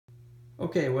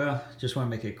Okay, well, just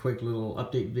want to make a quick little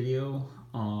update video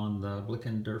on the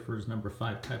Blickensderfer's number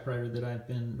 5 typewriter that I've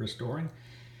been restoring.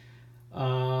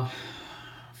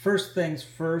 First things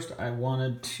first, I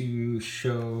wanted to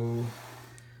show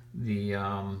the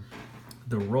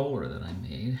roller that I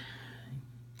made.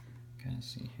 Kind of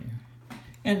see here,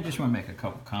 and just want to make a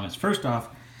couple comments. First off,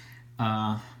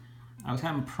 I was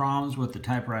having problems with the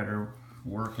typewriter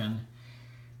working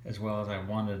as well as I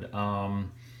wanted.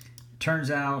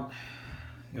 Turns out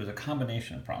it was a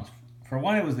combination of problems. For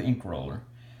one, it was the ink roller.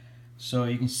 So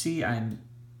you can see I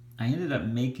ended up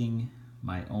making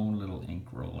my own little ink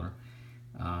roller.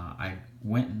 I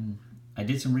went and I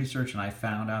did some research and I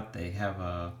found out they have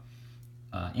a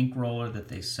ink roller that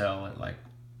they sell at like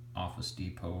Office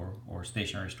Depot or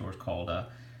stationery stores called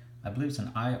I believe it's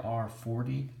an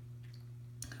IR40.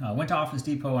 I went to Office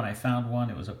Depot and I found one.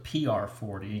 It was a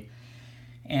PR40,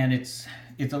 and it's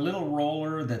a little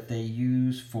roller that they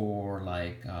use for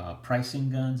like pricing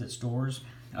guns at stores.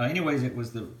 Anyways, it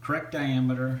was the correct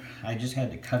diameter. I just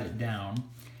had to cut it down.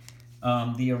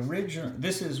 The original,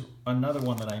 this is another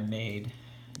one that I made.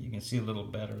 You can see a little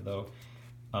better though.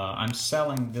 I'm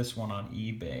selling this one on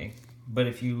eBay. But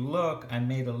if you look, I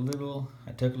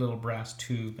took a little brass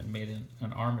tube and made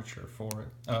an armature for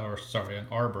it, or sorry, an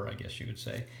arbor, I guess you would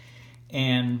say.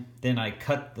 And then I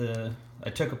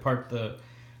took apart the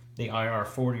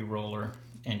IR40 roller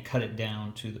and cut it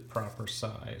down to the proper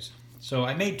size. So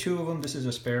I made 2 of them. This is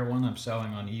a spare one I'm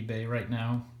selling on eBay right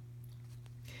now.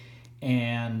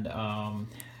 And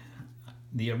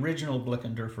the original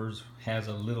Blickensderfer's has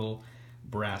a little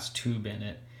brass tube in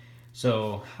it.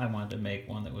 So I wanted to make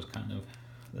one that was kind of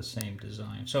the same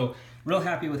design. So real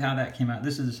happy with how that came out.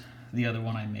 This is the other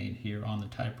one I made here on the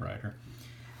typewriter.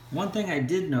 One thing I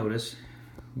did notice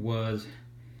was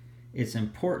it's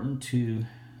important to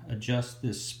adjust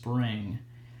this spring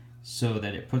so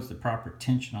that it puts the proper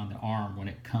tension on the arm when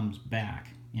it comes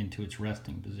back into its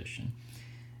resting position.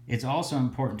 It's also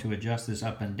important to adjust this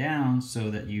up and down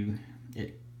so that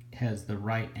it has the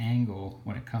right angle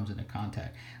when it comes into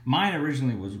contact. Mine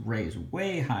originally was raised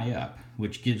way high up,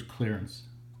 which gives clearance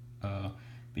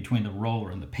between the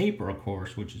roller and the paper, of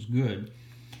course, which is good.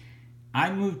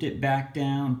 I moved it back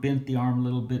down, bent the arm a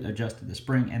little bit, adjusted the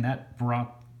spring, and that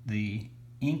brought the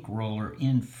ink roller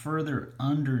in further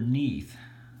underneath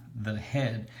the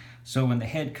head. So when the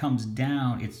head comes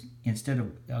down, it's instead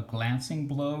of a glancing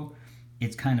blow,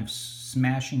 it's kind of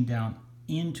smashing down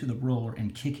into the roller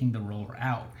and kicking the roller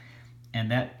out. And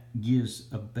that gives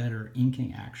a better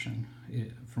inking action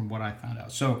from what I found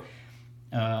out. So,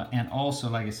 and also,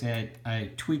 like I said, I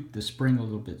tweaked the spring a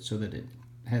little bit so that it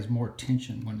has more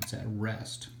tension when it's at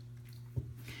rest.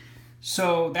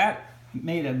 So that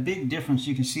made a big difference.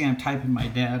 You can see I'm typing my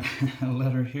dad a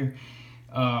letter here.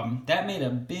 That made a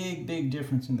big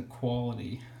difference in the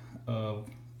quality of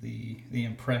the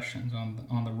impressions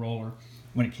on the roller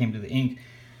when it came to the ink.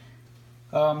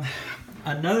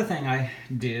 Another thing I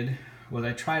did was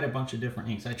I tried a bunch of different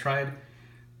inks. I tried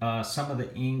some of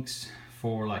the inks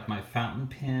for like my fountain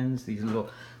pens. These little,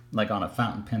 like on a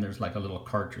fountain pen, there's like a little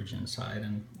cartridge inside,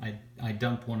 and I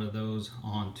dumped one of those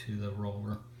onto the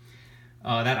roller.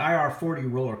 That IR40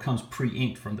 roller comes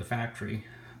pre-inked from the factory,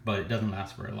 but it doesn't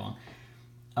last very long.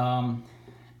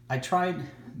 I tried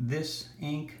this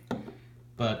ink,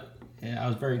 but I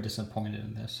was very disappointed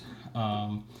in this.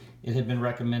 It had been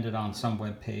recommended on some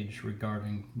web page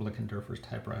regarding Blickensderfer's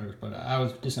typewriters, but I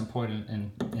was disappointed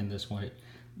in this one. It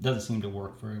doesn't seem to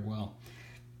work very well.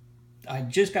 I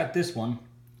just got this one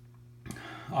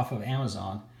off of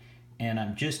Amazon, and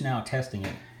I'm just now testing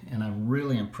it, and I'm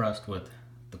really impressed with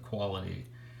the quality.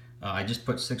 I just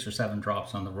put 6 or 7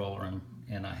 drops on the roller,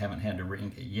 and I haven't had to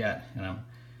re-ink it yet, and I'm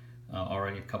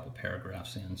already a couple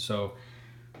paragraphs in. So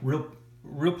real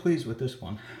pleased with this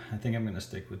one. I think I'm going to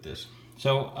stick with this.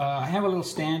 So I have a little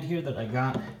stand here that I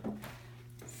got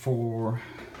for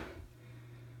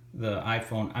the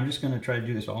iPhone. I'm just going to try to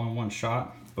do this all in one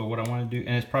shot, but what I want to do,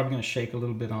 and it's probably going to shake a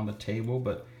little bit on the table,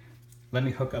 but let me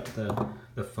hook up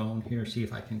the phone here, see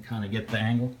if I can kind of get the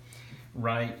angle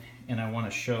right, and I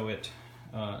want to show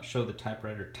the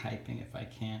typewriter typing if I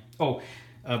can. Oh,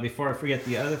 before I forget,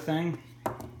 the other thing,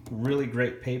 really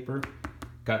great paper.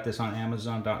 Got this on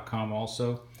Amazon.com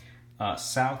also.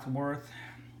 Southworth.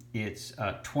 It's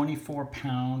 24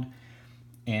 pound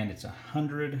and it's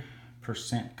 100%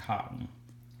 cotton.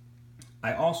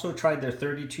 I also tried their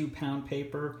 32 pound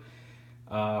paper.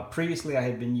 Previously I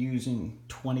had been using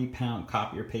 20 pound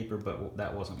copier paper, but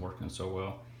that wasn't working so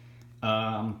well.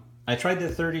 I tried the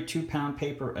 32 pound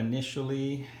paper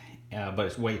initially, but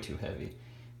it's way too heavy.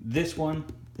 This one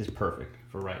is perfect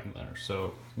for writing letters.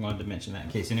 So I wanted to mention that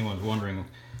in case anyone's wondering,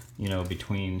 you know,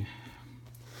 between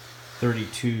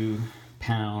 32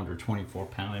 pound or 24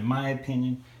 pound. In my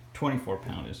opinion, 24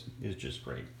 pound is just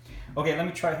great. Okay, let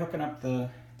me try hooking up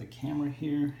the camera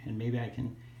here, and maybe I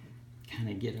can kind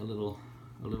of get a little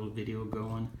video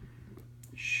going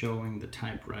showing the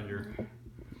typewriter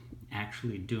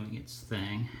actually doing its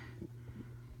thing.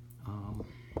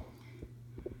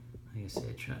 Like I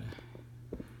said, try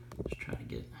to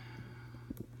get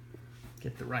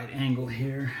the right angle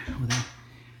here without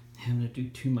having to do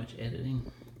too much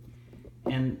editing,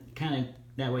 and kind of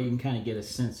that way you can kind of get a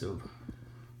sense of,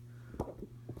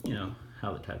 you know,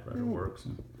 how the typewriter works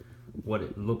and what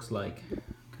it looks like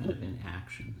kind of in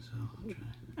action. So I'll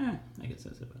try. I guess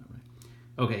that's about right.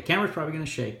 Okay, camera's probably going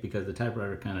to shake because the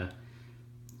typewriter kind of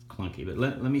clunky, but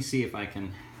let me see if I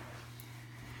can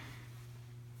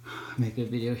make a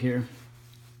video here.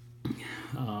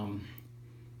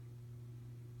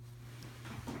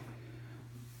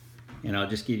 And I'll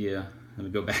just give you, let me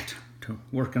go back to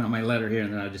working on my letter here,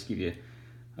 and then I'll just give you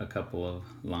a couple of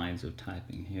lines of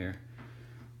typing here.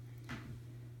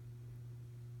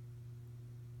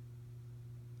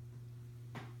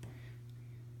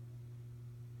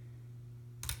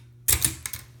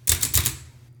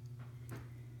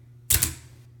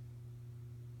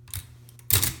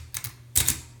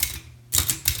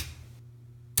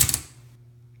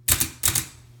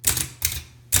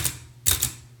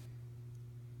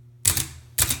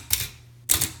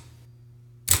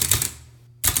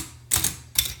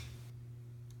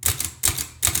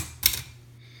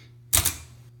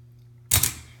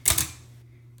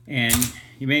 And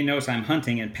you may notice I'm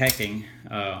hunting and pecking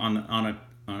on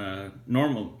a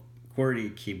normal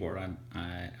QWERTY keyboard. I'm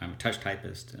a touch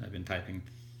typist. I've been typing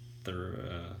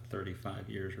 35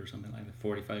 years or something like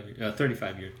that,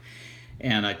 35 years,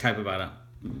 and I type about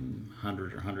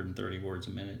 100 or 130 words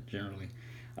a minute generally.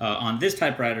 On this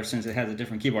typewriter, since it has a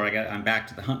different keyboard, I'm back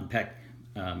to the hunt and peck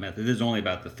method. This is only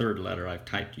about the third letter I've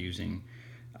typed using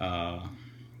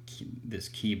this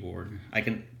keyboard. I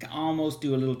can almost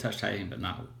do a little touch typing, but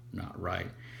not right.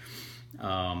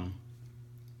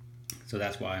 So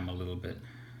that's why I'm a little bit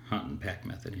hunt and peck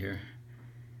method here.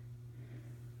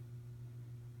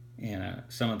 And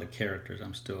some of the characters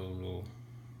I'm still a little,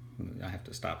 I have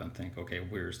to stop and think, okay,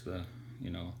 where's the, you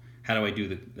know, how do I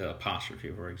do the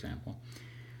apostrophe, for example?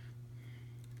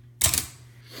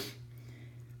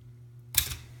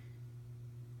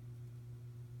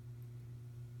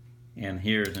 And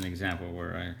here's an example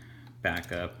where I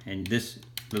back up, and this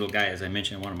little guy, as I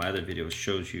mentioned in one of my other videos,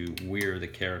 shows you where the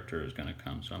character is going to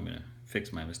come. So I'm going to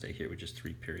fix my mistake here with just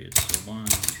 3 periods. So 1,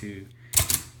 2,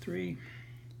 3,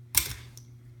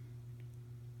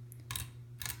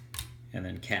 and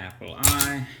then capital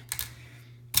I.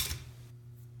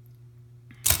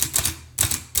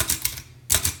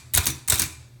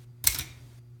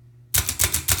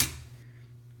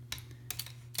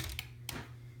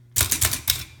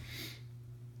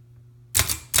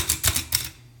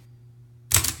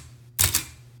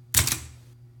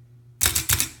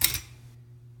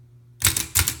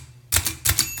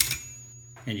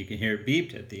 And you can hear it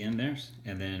beeped at the end there.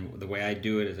 And then the way I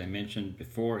do it, as I mentioned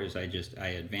before, is I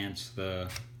advance the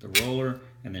roller,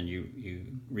 and then you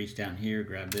reach down here,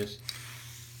 grab this,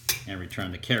 and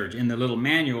return the carriage. In the little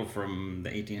manual from the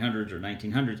 1800s or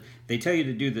 1900s, they tell you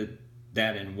to do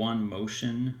that in one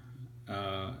motion,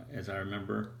 as I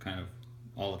remember, kind of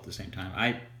all at the same time.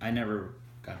 I never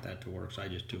got that to work, so I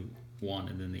just do one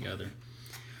and then the other.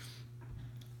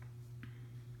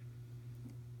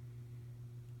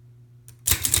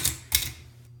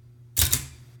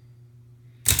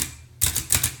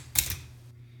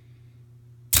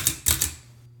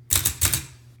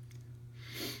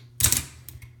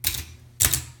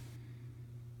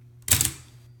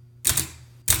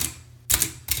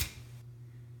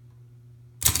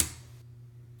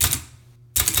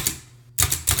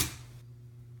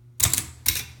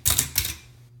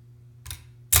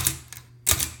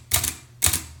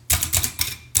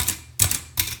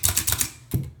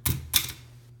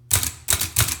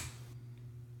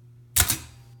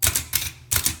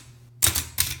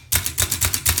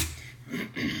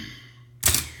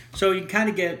 So you can kind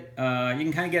of get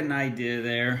an idea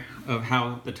there of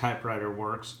how the typewriter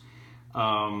works,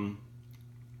 and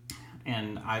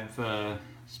I've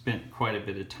spent quite a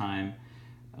bit of time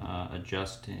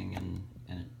adjusting and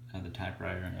the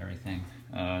typewriter and everything.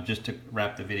 Just to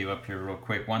wrap the video up here real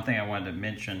quick, one thing I wanted to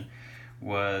mention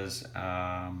was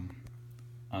I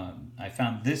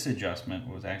found this adjustment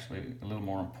was actually a little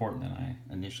more important than I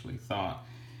initially thought.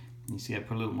 You see I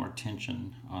put a little more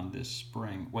tension on this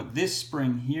spring. What this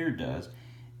spring here does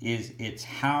is it's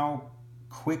how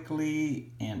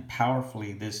quickly and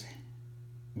powerfully this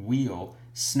wheel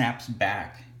snaps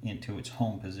back into its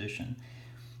home position.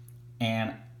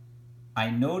 And I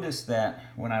noticed that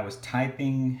when I was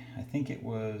typing, I think it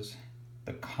was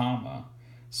the comma,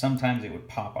 sometimes it would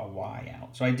pop a Y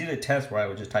out. So I did a test where I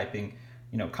was just typing,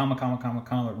 you know, comma, comma, comma,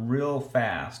 comma, real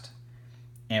fast.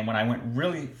 And when I went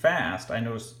really fast, I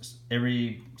noticed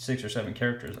every 6 or 7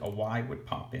 characters, a Y would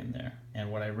pop in there. And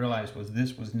what I realized was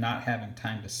this was not having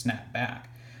time to snap back.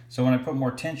 So when I put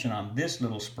more tension on this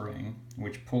little spring,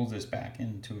 which pulls this back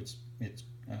into its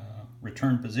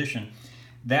return position,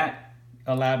 that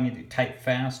allowed me to type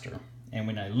faster. And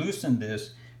when I loosened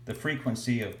this, the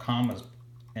frequency of commas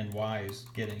and Y's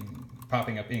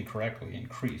popping up incorrectly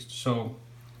increased. So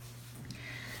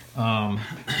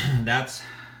that's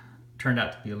turned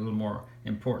out to be a little more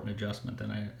important adjustment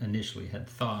than I initially had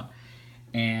thought.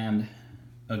 And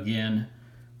again,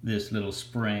 this little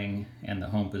spring and the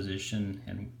home position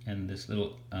and this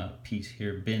little piece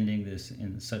here bending this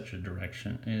in such a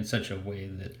direction, in such a way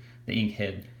that the ink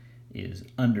head is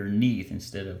underneath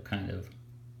instead of kind of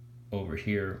over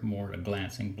here, more a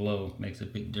glancing blow, makes a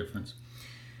big difference.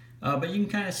 But you can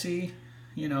kind of see,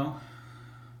 you know,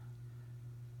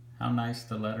 how nice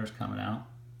the letter's coming out.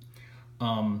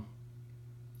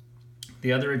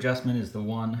 The other adjustment is the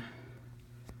one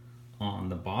on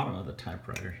the bottom of the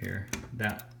typewriter here,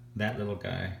 that little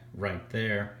guy right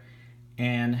there.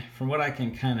 And from what I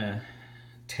can kind of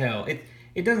tell,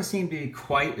 it doesn't seem to be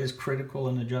quite as critical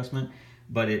an adjustment,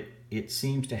 but it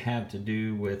seems to have to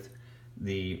do with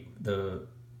the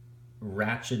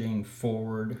ratcheting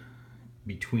forward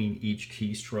between each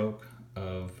keystroke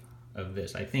of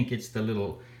this. I think it's the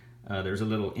little there's a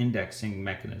little indexing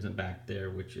mechanism back there,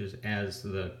 which is as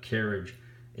the carriage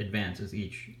advances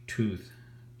each tooth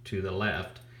to the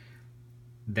left,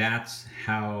 that's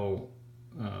how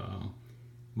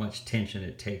much tension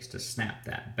it takes to snap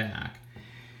that back.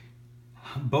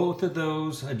 Both of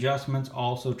those adjustments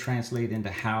also translate into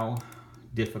how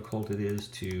difficult it is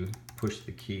to push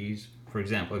the keys. For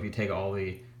example, if you take all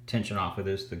the tension off of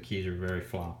this, the keys are very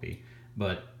floppy,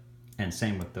 and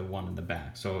same with the one in the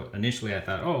back. So initially I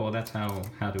thought, oh, well, that's how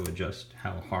to adjust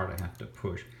how hard I have to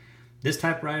push. This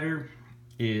typewriter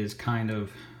is kind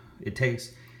of, it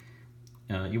takes,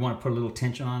 you want to put a little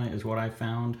tension on it is what I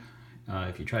found.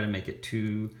 If you try to make it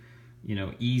too, you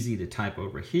know, easy to type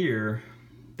over here,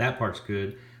 that part's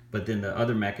good, but then the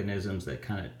other mechanisms that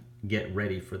kind of get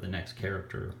ready for the next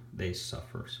character, they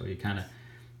suffer. So you kind of,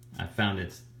 I found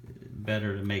it's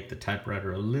better to make the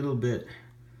typewriter a little bit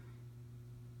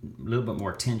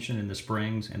more tension in the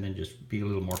springs, and then just be a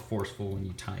little more forceful when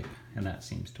you type, and that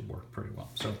seems to work pretty well.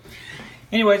 So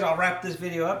anyways, I'll wrap this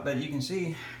video up, but you can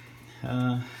see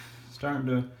starting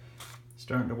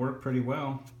to work pretty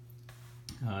well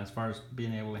as far as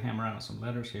being able to hammer out some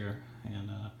letters here,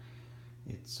 and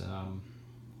it's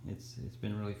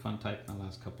been really fun typing the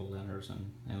last couple letters,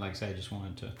 and like I said, I just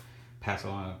wanted to pass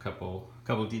along a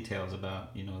couple details about,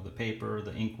 you know, the paper,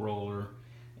 the ink roller,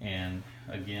 and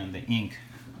again, the ink.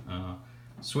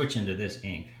 Switching to this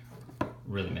ink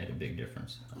really made a big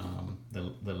difference.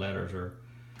 The letters are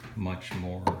much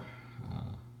more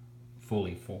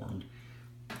fully formed,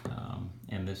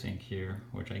 and this ink here,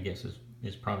 which I guess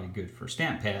is probably good for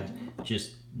stamp pads,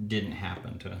 just didn't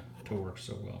happen to work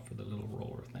so well for the little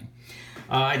roller thing.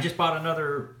 I just bought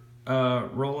another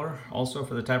roller also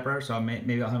for the typewriter, so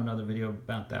maybe I'll have another video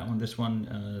about that one. This one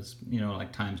is, you know,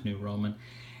 like Times New Roman,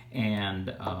 and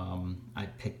I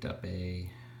picked up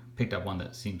one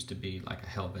that seems to be like a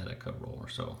Helvetica roller,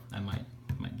 so I might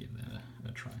give that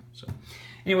a try. So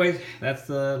anyways, that's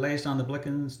the latest on the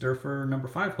Blickensderfer number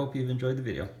 5. Hope you've enjoyed the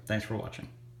video. Thanks for watching.